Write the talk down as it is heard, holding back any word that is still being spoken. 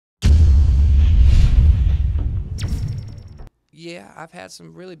Yeah, I've had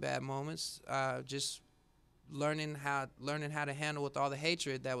some really bad moments. Just learning how to handle with all the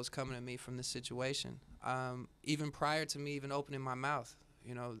hatred that was coming at me from this situation. Even prior to me even opening my mouth,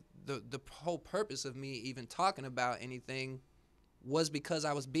 the whole purpose of me even talking about anything was because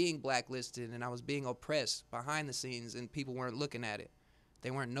I was being blacklisted and I was being oppressed behind the scenes, and people weren't looking at it. They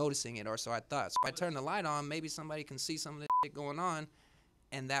weren't noticing it, or so I thought. So I turned the light on. Maybe somebody can see some of this shit going on,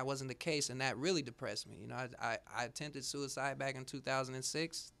 and that wasn't the case, and that really depressed me. I attempted suicide back in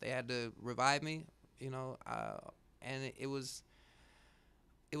 2006. They had to revive me, and it was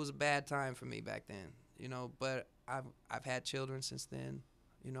a bad time for me back then, But I've had children since then.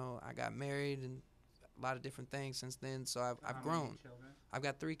 I got married and a lot of different things since then. So I've grown. How many children? I've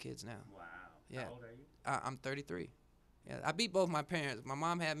got 3 kids now. Wow. Yeah. How old are you? I'm 33. Yeah, I beat both my parents. My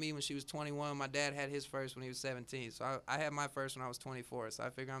mom had me when she was 21. My dad had his first when he was 17. So I had my first when I was 24. So I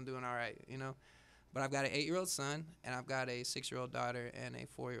figure I'm doing all right, But I've got an 8-year-old son, and I've got a 6-year-old daughter and a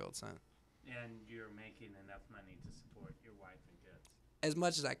 4-year-old son. And you're making enough money to support your wife and kids? As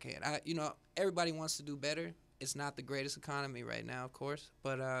much as I can. Everybody wants to do better. It's not the greatest economy right now, of course,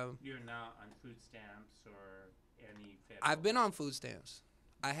 but you're not on food stamps or any federal? I've been on food stamps.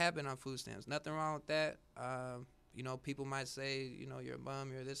 I have been on food stamps. Nothing wrong with that. People might say, you're a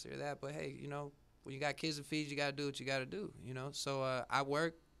bum, you're this or that, but hey, when you got kids to feed, you got to do what you got to do, So I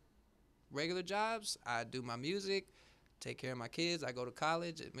work regular jobs. I do my music, take care of my kids. I go to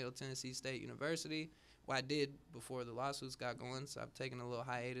college at Middle Tennessee State University. Well, I did before the lawsuits got going, so I've taken a little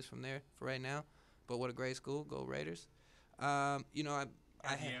hiatus from there for right now. But what a great school. Go Raiders. Have you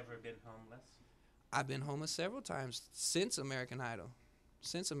ever been homeless? I've been homeless several times since American Idol.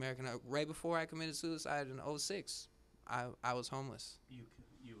 Right before I committed suicide in 2006, I was homeless. You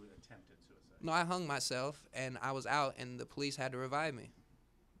attempted suicide? No, I hung myself, and I was out, and the police had to revive me.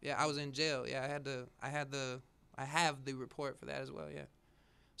 Yeah, I was in jail. Yeah, I have the report for that as well. Yeah.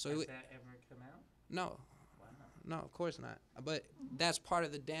 So has that ever come out? No. Wow. No, of course not. But that's part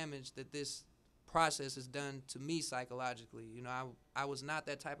of the damage that this process has done to me psychologically. I was not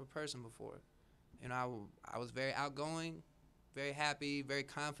that type of person before. I was very outgoing, very happy, very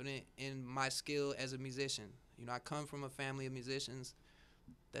confident in my skill as a musician. I come from a family of musicians.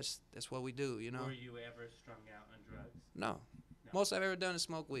 That's what we do, Were you ever strung out on drugs? No. Most I've ever done is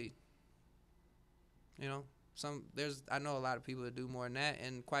smoke weed. I know a lot of people that do more than that,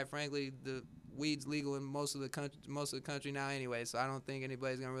 and quite frankly, the weed's legal in most of the country now anyway. So I don't think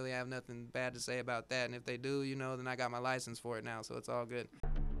anybody's gonna really have nothing bad to say about that. And if they do, then I got my license for it now, so it's all good.